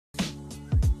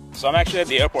So I'm actually at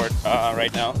the airport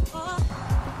right now.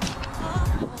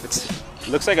 It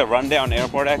looks like a rundown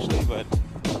airport actually, but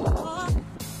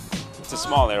it's a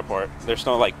small airport. There's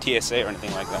no like TSA or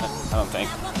anything like that, I don't think.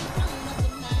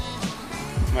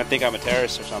 You might think I'm a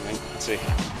terrorist or something. Let's see.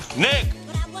 Nick!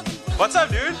 What's up,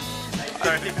 dude?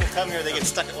 People come here, they get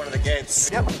stuck at one of the gates.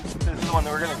 Yep, this is the one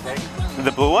that we're gonna take.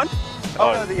 The blue one?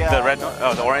 Oh, no, the red one?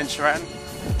 Oh, the orange one?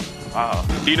 Wow.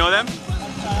 Do you know them?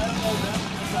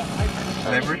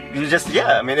 You just,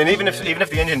 yeah, I mean, and even if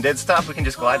the engine did stop, we can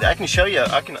just glide. I can show you,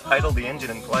 I can idle the engine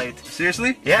in flight.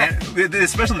 Seriously? Yeah. And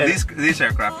especially these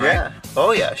aircraft, right? Yeah.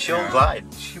 Oh yeah, she'll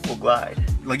glide. She will glide.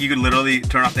 Like you could literally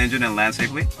turn off the engine and land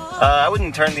safely? I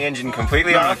wouldn't turn the engine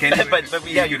completely off, but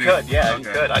yeah, you could. Yeah, you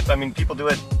could. I mean, people do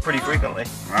it pretty frequently.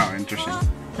 Wow, interesting. Well,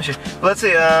 let's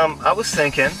see, I was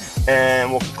thinking,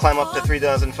 and we'll climb up to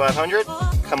 3,500,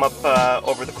 come up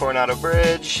over the Coronado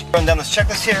Bridge, run down this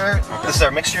checklist here. Okay. This is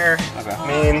our mixture,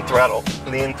 main throttle,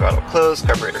 lean throttle closed,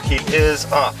 carburetor heat is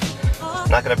off.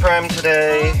 Not gonna prime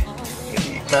today, get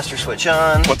the master switch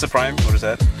on. What's a prime? What is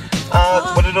that?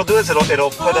 What it'll do is it'll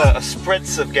put a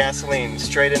spritz of gasoline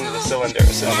straight into the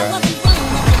cylinders. Take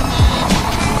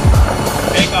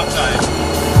off time.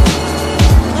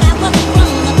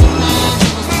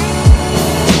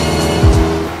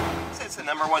 It's the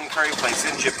 #1 curry place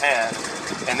in Japan,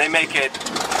 and they make it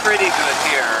pretty good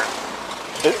here.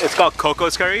 It's called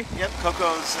Coco's Curry? Yep,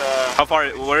 Coco's. How far?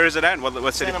 Where is it at? What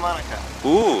city? Santa Monica.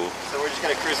 Ooh. So we're just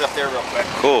gonna cruise up there real quick.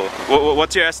 Cool.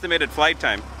 What's your estimated flight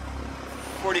time?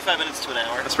 45 minutes to an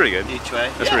hour. That's pretty good. Each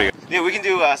way. That's pretty good. Yeah, we can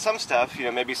do some stuff. You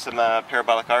know, maybe some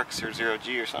parabolic arcs or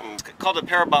 0G or something. It's called a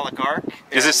parabolic arc.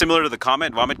 Is it similar to the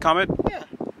Comet, Vomit Comet? Yeah,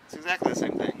 it's exactly the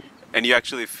same thing. And you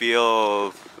actually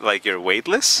feel like you're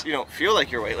weightless? You don't feel like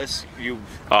you're weightless. You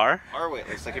are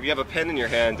weightless. Like if you have a pen in your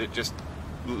hand, it just.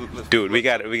 Dude, we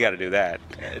got to do that.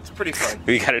 Yeah, it's pretty fun.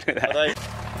 We got to do that. But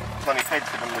plenty paid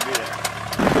for them to be there.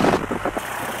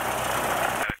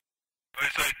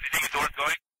 So you think it's worth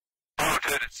going? Oh,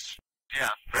 dude, it's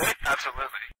yeah, really,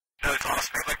 absolutely. No, it's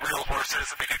awesome. They're like real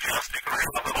horses, and they do jousting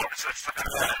around the horses. Yeah,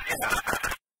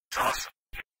 it's awesome.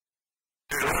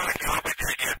 Dude, I like how we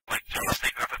can get like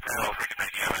jousting off the pedal for an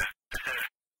idea of it.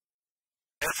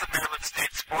 That's a Maryland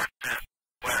State sport, man.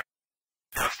 Where?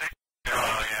 Jousting? Oh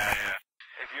yeah.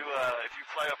 If you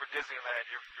fly over Disneyland,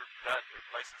 you're done. Your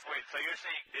license. Wait, so you're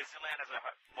saying Disneyland has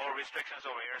more restrictions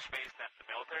over airspace than the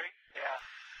military? Yeah.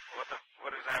 What does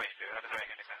that mean, dude? How does that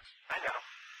make any sense? I know.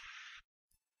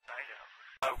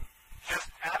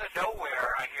 Just out of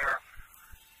nowhere, I hear,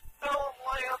 "Don't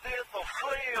land in the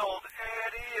field,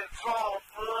 Eddie. It's all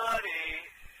muddy."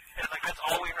 And like that's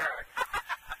all we heard.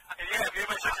 And yeah, me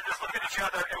and my sister just looked at each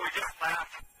other and we just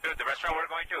laughed. Dude, the restaurant we're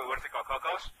going to, what is it called?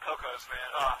 Coco's? Coco's, man.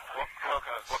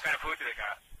 Coco's. What kind of food do they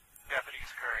got?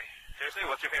 Japanese curry. Seriously?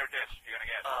 What's your favorite dish you're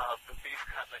gonna get? The beef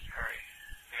cutlet curry.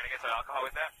 You're gonna get some alcohol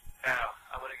with that? No.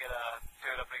 I'm gonna get a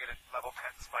level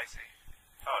 10 spicy.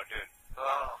 Oh, dude.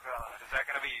 Oh, God. Is that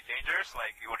gonna be dangerous?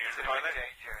 Like, when you're in the toilet? It's gonna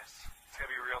be dangerous. It's gonna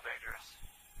be real dangerous.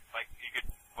 Like,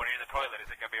 when you're in the toilet,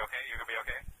 is it gonna be okay? You're gonna be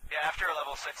okay? Yeah, after a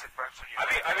level 6, it burns when you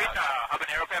I mean,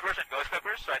 habanero peppers and ghost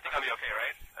peppers, so I think I'll be okay,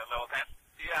 right? At level 10?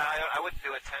 Yeah, I wouldn't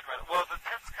do a 10 right. Well, the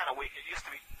 10's kind of weak. It used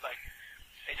to be,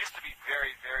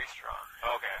 very, very strong.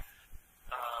 Okay.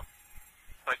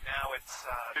 But now it's,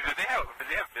 Dude, do they have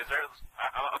desserts?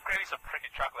 I'm craving some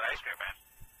freaking chocolate ice cream, man.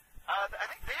 I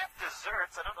think they have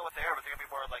desserts. I don't know what they are, but they're going to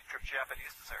be more like true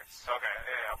Japanese desserts. Okay,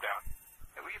 yeah, I'm down.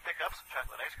 Yeah, we can pick up some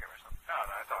chocolate ice cream or something. No,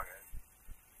 it's all good.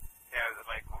 Yeah, is it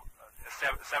like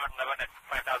 7-Eleven at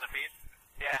 5,000 feet?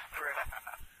 Yeah, for real.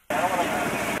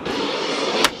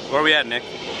 Where are we at, Nick?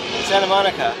 Santa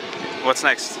Monica. What's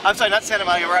next? I'm sorry, not Santa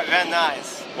Monica, we're at Van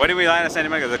Nuys. Where did we land at Santa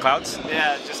Monica? The clouds?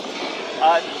 Yeah, just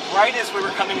right as we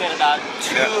were coming in, about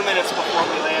 2 minutes before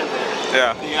we landed.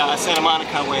 Yeah. The Santa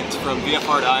Monica went from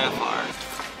VFR to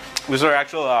IFR. Was our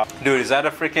actual, dude, is that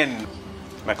a freaking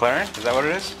McLaren? Is that what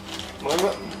it is?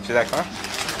 What? See that car?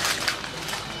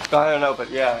 I don't know, but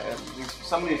yeah,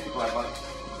 some of these people have money.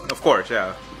 Of course,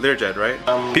 yeah. Learjet, right?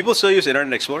 People still use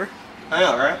Internet Explorer? I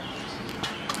know, right?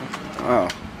 Oh.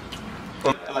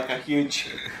 Like a huge,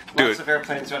 dude, lots of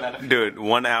airplanes run out of fuel. Dude,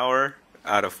 1 hour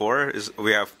out of 4 is,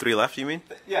 we have 3 left, you mean?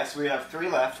 Yes, we have 3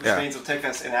 left, which means it'll take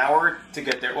us an hour to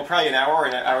get there. Well, probably an hour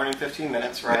and 15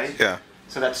 minutes, right? Yeah.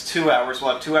 So that's 2 hours.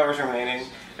 We'll have 2 hours remaining.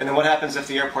 And then what happens if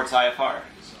the airport's IFR?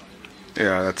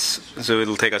 Yeah, that's so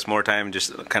it'll take us more time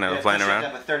just kind of flying around.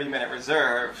 Have a 30-minute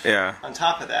reserve. Yeah. On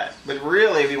top of that, but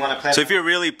really we want to plan. So if you're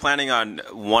really planning on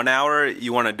 1 hour,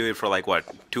 you want to do it for like what,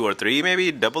 2 or 3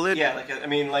 maybe, double it? Yeah, like I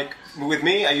mean, like with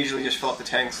me, I usually just fill up the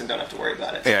tanks and don't have to worry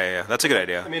about it. Yeah, that's a good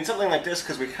idea. I mean, something like this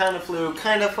because we kind of flew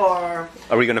kind of far.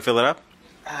 Are we gonna fill it up?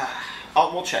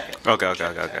 We'll check it. Okay.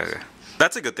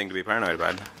 That's a good thing to be paranoid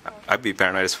about. I'd be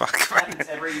paranoid as fuck. It happens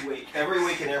every week. Every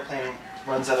week an airplane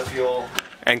runs out of fuel.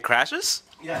 And crashes?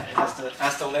 Yeah, it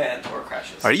has to land or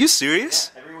crashes. Are you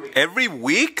serious? Yeah, every week. Every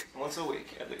week? Once a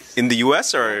week, at least. In the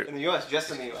U.S. or? In the U.S.,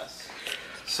 just in the U.S.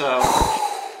 So.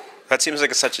 That seems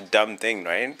like such a dumb thing,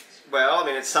 right? Well, I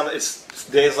mean, it's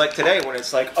days like today when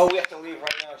it's like, oh, we have to leave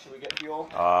right now. Should we get fuel?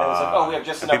 And it's like, oh, we have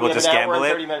just enough. People we have just an hour gamble and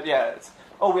it? 30 minutes.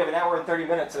 Yeah. We have an hour and 30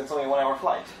 minutes, and it's only a 1 hour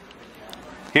flight.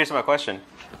 Here's my question: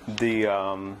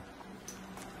 you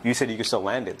said you could still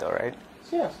land it, though, right?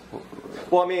 Yeah.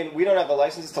 Well, I mean, we don't have the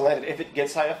licenses to land it if it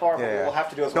gets IFR, but we'll have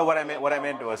to do it. No, what I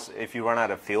meant was, if you run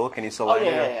out of fuel, can you still land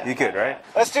it? Yeah. You could, right?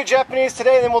 Let's do Japanese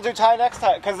today, then we'll do Thai next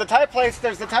time. Because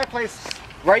there's the Thai place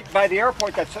right by the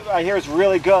airport that I hear is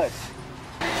really good.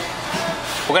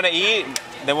 We're gonna eat,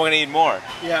 then we're gonna eat more.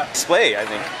 Yeah. Display, I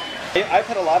think. I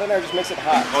put a lot in there, just makes it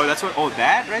hot. Oh, that's what. Oh,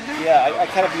 that right there. Yeah, I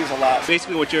kind of use a lot.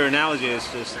 Basically, what your analogy is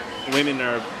just women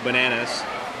are bananas,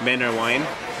 men are wine.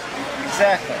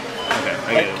 Exactly. Okay,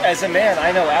 I Like, get it. as a man,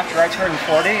 I know after I turn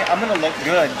 40, I'm going to look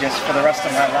good just for the rest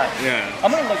of my life. Yeah.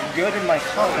 I'm going to look good in my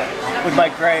coffin with my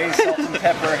gray salt and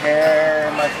pepper hair,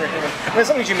 my freaking. I mean, as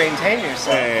long as you maintain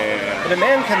yourself. Yeah. But a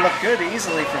man can look good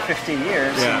easily for 50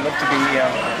 years and look to be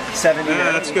 70.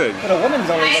 Yeah, that's good. But a woman's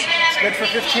only looks good for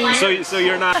 15 years. So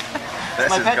you're not.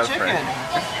 That's my pet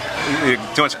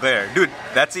chicken. Too much glare, dude.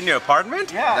 That's in your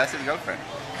apartment? Yeah. That's his girlfriend.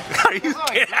 Are you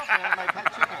kidding? My pet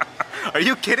chicken. Are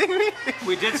you kidding me?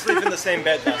 We did sleep in the same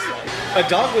bed last night. A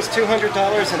dog was $200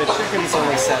 and a chicken's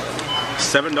only $7.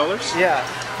 $7? Yeah,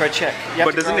 for a chick.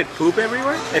 But doesn't it poop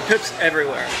everywhere? It poops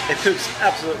everywhere. It poops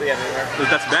absolutely everywhere.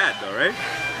 That's bad, though, right?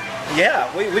 Yeah.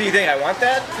 What do you think? I want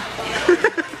that?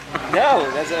 No,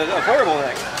 that's a horrible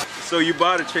thing. So you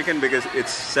bought a chicken because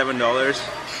it's $7,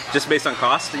 just based on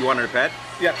cost. You wanted a pet.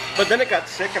 Yeah, but then it got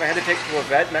sick and I had to take it to a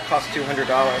vet and that cost $200.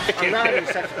 I'm not having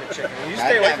sex with a chicken. You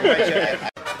stay away from my chicken.